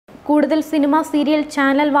കൂടുതൽ cinema, serial,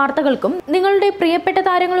 channel വാർത്തകൾക്കും നിങ്ങളുടെ പ്രിയപ്പെട്ട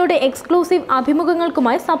താരങ്ങളുടെ എക്സ്ക്ലൂസീവ്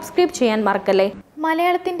അഭിമുഖങ്ങൾക്കുമായി സബ്സ്ക്രൈബ് ചെയ്യാൻ മറക്കല്ലേ.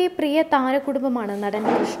 മലയാളത്തിന്റെ പ്രിയ താരകുടുംബമാണ് നടൻ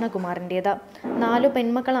കൃഷ്ണകുമാറിൻ്റേത്. 4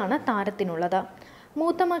 പെൺമക്കളാണ് താരത്തിനുള്ളത്.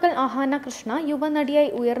 മൂത്ത മകൾ അഹാന കൃഷ്ണ യുവനടിയായി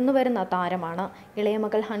ഉയർന്നുവരുന്ന താരമാണ്. ഇളയ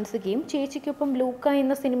മകൾ ഹൻസികയും ചേച്ചിക്കൊപ്പം ലൂക്ക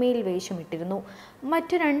എന്ന സിനിമയിൽ വേഷമിട്ടിരുന്നു.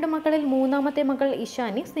 മറ്റു 2 മക്കളിൽ മൂന്നാമത്തെ മകൾ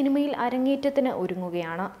ഇഷാനി സിനിമയിൽ അരങ്ങേറ്റത്തിന്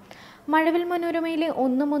ഒരുങ്ങുകയാണ്. മഴവിൽ മനോരമയിലെ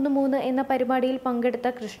 113 എന്ന പരിപാടിയിൽ പങ്കെടുത്ത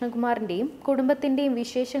കൃഷ്ണകുമാറിൻ്റെയും കുടുംബത്തിൻ്റെയും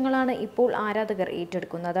വിശേഷങ്ങളാണ് ഇപ്പോൾ ആരാധകർ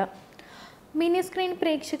ഏറ്റെടുക്കുന്നത്. മിനി സ്ക്രീൻ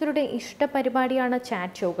പ്രേക്ഷകരുടെ ഇഷ്ട പരിപാടിയാണ്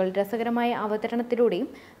ചാറ്റ് ഷോകൾ. രസകരമായ അവതരണത്തിലൂടെയും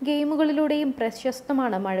ഗെയിമുകളിലൂടെയും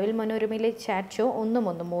പ്രശസ്തമാണ് മഴവിൽ മനോരമയിലെ ചാറ്റ് ഷോ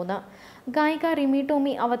 113. ഗായിക റിമി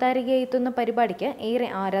ടോമി അവതാരികയായി എത്തുന്ന പരിപാടിക്ക് ഏറെ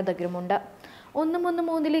ആരാധകരുമുണ്ട്.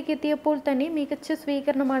 113ലേക്ക് എത്തിയപ്പോൾ തന്നെ മികച്ച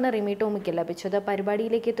സ്വീകരണമാണ് റിമി ടോമിക്ക് ലഭിച്ചത്.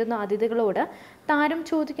 പരിപാടിയിലേക്ക് എത്തുന്ന അതിഥികളോട് താരം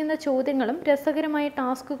ചോദിക്കുന്ന ചോദ്യങ്ങളും രസകരമായ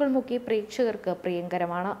ടാസ്കുകളുമൊക്കെ പ്രേക്ഷകർക്ക്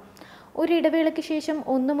പ്രിയങ്കരമാണ്. ഒരിടവേളയ്ക്ക് ശേഷം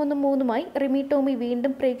 113മായി റിമി ടോമി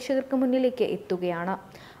വീണ്ടും പ്രേക്ഷകർക്ക് മുന്നിലേക്ക് എത്തുകയാണ്.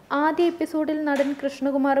 ആദ്യ എപ്പിസോഡിൽ നടൻ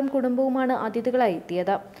കൃഷ്ണകുമാറും കുടുംബവുമാണ് അതിഥികളായി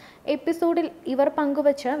എത്തിയത്. എപ്പിസോഡിൽ ഇവർ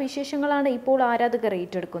പങ്കുവച്ച വിശേഷങ്ങളാണ് ഇപ്പോൾ ആരാധകർ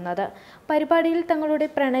ഏറ്റെടുക്കുന്നത്. പരിപാടിയിൽ തങ്ങളുടെ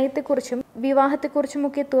പ്രണയത്തെക്കുറിച്ചും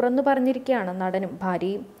വിവാഹത്തെക്കുറിച്ചുമൊക്കെ തുറന്നു പറഞ്ഞിരിക്കുകയാണ് നടനും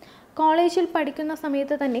ഭാര്യയും. കോളേജിൽ പഠിക്കുന്ന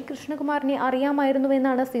സമയത്ത് തന്നെ കൃഷ്ണകുമാറിനെ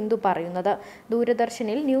അറിയാമായിരുന്നുവെന്നാണ് സിന്ധു പറയുന്നത്.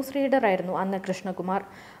 ദൂരദർശനിൽ ന്യൂസ് റീഡറായിരുന്നു അന്ന് കൃഷ്ണകുമാർ.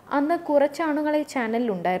 അന്ന് കുറച്ചാണുങ്ങളെ ചാനലിൽ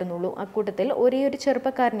ഉണ്ടായിരുന്നുള്ളൂ. അക്കൂട്ടത്തിൽ ഒരേയൊരു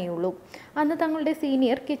ചെറുപ്പക്കാരനെയുള്ളൂ. അന്ന് തങ്ങളുടെ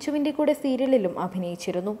സീനിയർ കിച്ചുവിൻ്റെ കൂടെ സീരിയലിലും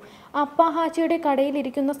അഭിനയിച്ചിരുന്നു. അപ്പ ഹാജിയുടെ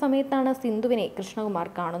കടയിലിരിക്കുന്ന സമയത്താണ് സിന്ധുവിനെ കൃഷ്ണകുമാർ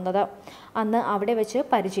കാണുന്നത്. അന്ന് അവിടെ വെച്ച്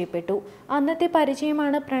പരിചയപ്പെട്ടു. അന്നത്തെ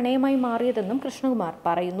പരിചയമാണ് പ്രണയമായി മാറിയതെന്നും കൃഷ്ണകുമാർ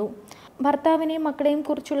പറയുന്നു. ഭർത്താവിനെയും മക്കളെയും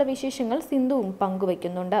കുറിച്ചുള്ള വിശേഷങ്ങൾ സിന്ധുവും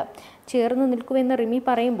പങ്കുവയ്ക്കുന്നുണ്ട്. ചേർന്ന് നിൽക്കുമെന്ന് റിമി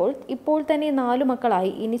പറയുമ്പോൾ ഇപ്പോൾ തന്നെ 4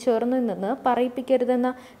 മക്കളായി, ഇനി ചേർന്ന് നിന്ന് പറയിപ്പിക്കരുതെന്ന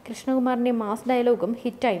കൃഷ്ണകുമാറിൻ്റെ മാസ് ഡയലോഗും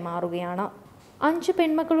ഹിറ്റായി മാറുകയാണ്. 5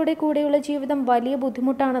 പെൺമക്കളുടെ കൂടെയുള്ള ജീവിതം വലിയ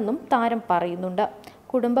ബുദ്ധിമുട്ടാണെന്നും താരം പറയുന്നുണ്ട്.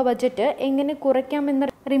 കുടുംബ ബജറ്റ് എങ്ങനെ കുറയ്ക്കാമെന്ന്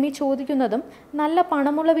റിമി ചോദിക്കുന്നതും നല്ല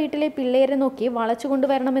പണമുള്ള വീട്ടിലെ പിള്ളേരെ നോക്കി വളച്ചു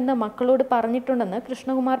കൊണ്ടുവരണമെന്ന് മക്കളോട് പറഞ്ഞിട്ടുണ്ടെന്ന്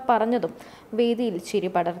കൃഷ്ണകുമാർ പറഞ്ഞതും വേദിയിൽ ചിരി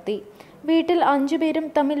പടർത്തി. വീട്ടിൽ 5 പേരും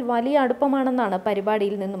തമ്മിൽ വലിയ അടുപ്പമാണെന്നാണ്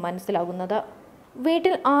പരിപാടിയിൽ നിന്നും മനസ്സിലാകുന്നത്.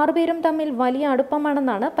 വീട്ടിൽ 6 പേരും തമ്മിൽ വലിയ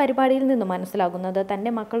അടുപ്പമാണെന്നാണ് പരിപാടിയിൽ നിന്നും മനസ്സിലാകുന്നത്.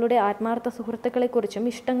 തൻ്റെ മക്കളുടെ ആത്മാർത്ഥ സുഹൃത്തുക്കളെക്കുറിച്ചും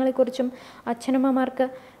ഇഷ്ടങ്ങളെക്കുറിച്ചും അച്ഛനമ്മമാർക്ക്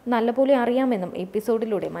നല്ലപോലെ അറിയാമെന്നും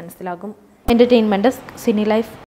എപ്പിസോഡിലൂടെ മനസ്സിലാകും. Entertainment desk, Sini life.